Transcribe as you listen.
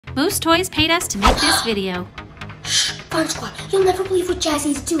Moose Toys paid us to make this video. Shh, Fun Squad, you'll never believe what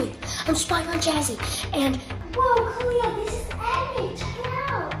Jazzy's doing. I'm spying on Jazzy, and... Whoa, Kalia, this is Eddie, check it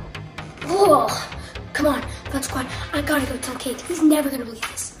out. Whoa, come on, Fun Squad, I gotta go tell Kade. He's never gonna believe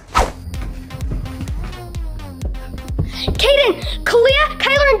this. Kaden, Kalia,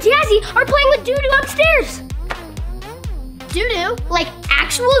 Kyler, and Jazzy are playing with doo-doo upstairs. Doo-doo? Like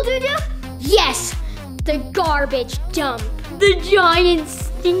actual doo-doo? Yes, the garbage dump. The giant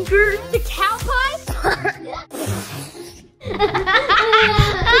stinker. The cow pie?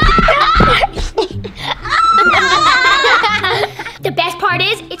 The best part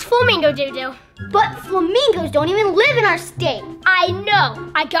is, it's flamingo doo-doo. But flamingos don't even live in our state. I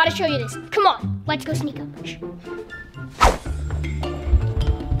know. I gotta show you this. Come on, let's go sneak up.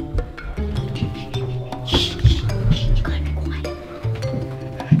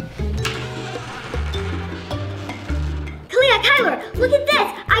 Kyler, look at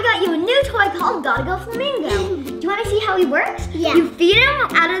this. I got you a new toy called Gotta Go Flamingo. Do you want to see how he works? Yeah. You feed him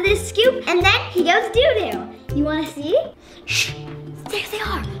out of this scoop, and then he goes doo-doo. You want to see? Shh, there they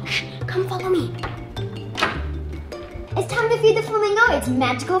are. Shh, come follow me. It's time to feed the flamingo its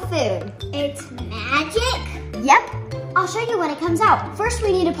magical food. It's magic? Yep. I'll show you when it comes out. First,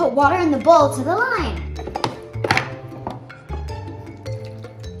 we need to put water in the bowl to the line.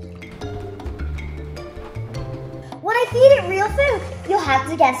 When I feed it real food, you'll have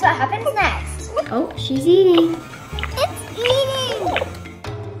to guess what happens next. Oh, she's eating. It's eating!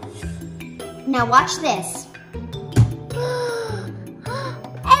 Now watch this.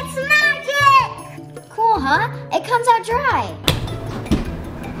 It's magic! Cool, huh? It comes out dry.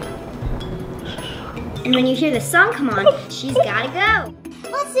 And when you hear the song come on, she's gotta go.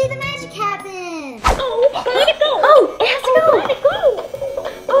 Let's see the magic happen. Oh, gotta go. Oh, it has to go. Gotta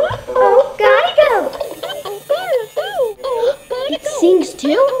go. Oh, gotta go. It sings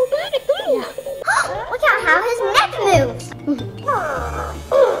too? Yeah. Look at how his neck moves.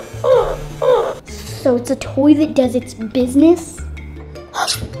 So it's a toy that does its business?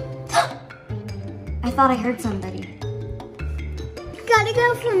 I thought I heard somebody. Gotta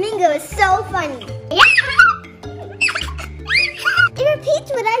Go Flamingo is so funny. It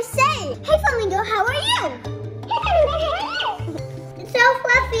repeats what I say. Hey Flamingo, how are you? It's so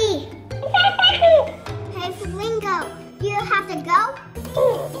fluffy. Hey Flamingo, you have to go?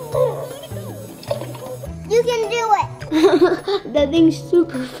 You can do it. That thing's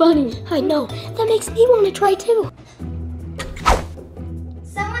super funny. I know. That makes me want to try too.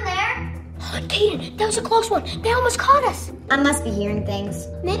 Someone there? Kaden, that was a close one. They almost caught us. I must be hearing things.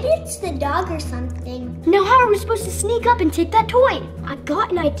 Maybe it's the dog or something. Now how are we supposed to sneak up and take that toy? I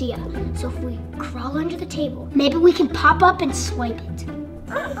got an idea. So if we crawl under the table, maybe we can pop up and swipe it.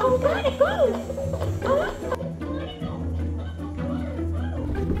 Oh, gotta go.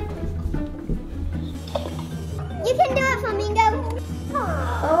 You can do it, Flamingo.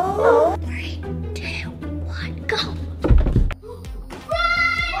 Oh. 3, 2, 1, go. Run!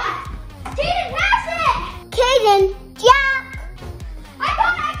 Kaden, pass it! Kaden, Jack. I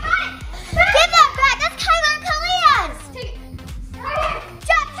got it. Give that back. That's Kyler and Kalia's. Take it. Right here.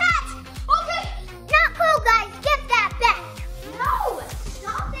 Jack, catch. Okay. Not cool, guys. Give that back. No,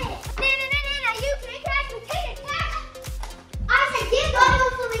 stop it. No, you can't catch me. Take it back. I said give Gotta Go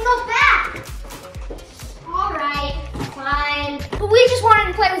Flamingo back. All right, fine. But we just wanted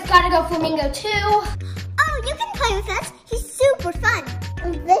to play with Gotta Go Flamingo too. Oh, you can play with us. He's super fun.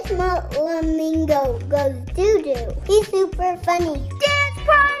 This flamingo goes doo-doo. He's super funny. Dance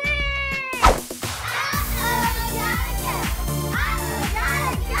party!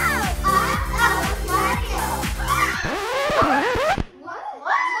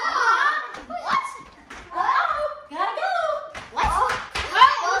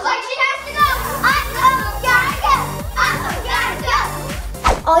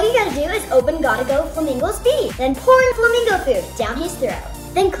 All you gotta do is open Gotta Go Flamingo's beak, then pour in flamingo food down his throat.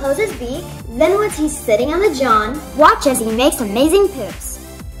 Then close his beak, then once he's sitting on the john, watch as he makes amazing poops.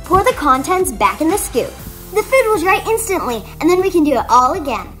 Pour the contents back in the scoop. The food will dry instantly, and then we can do it all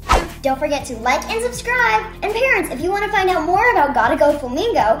again. Don't forget to like and subscribe. And parents, if you want to find out more about Gotta Go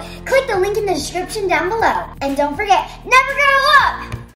Flamingo, click the link in the description down below. And don't forget, never grow up!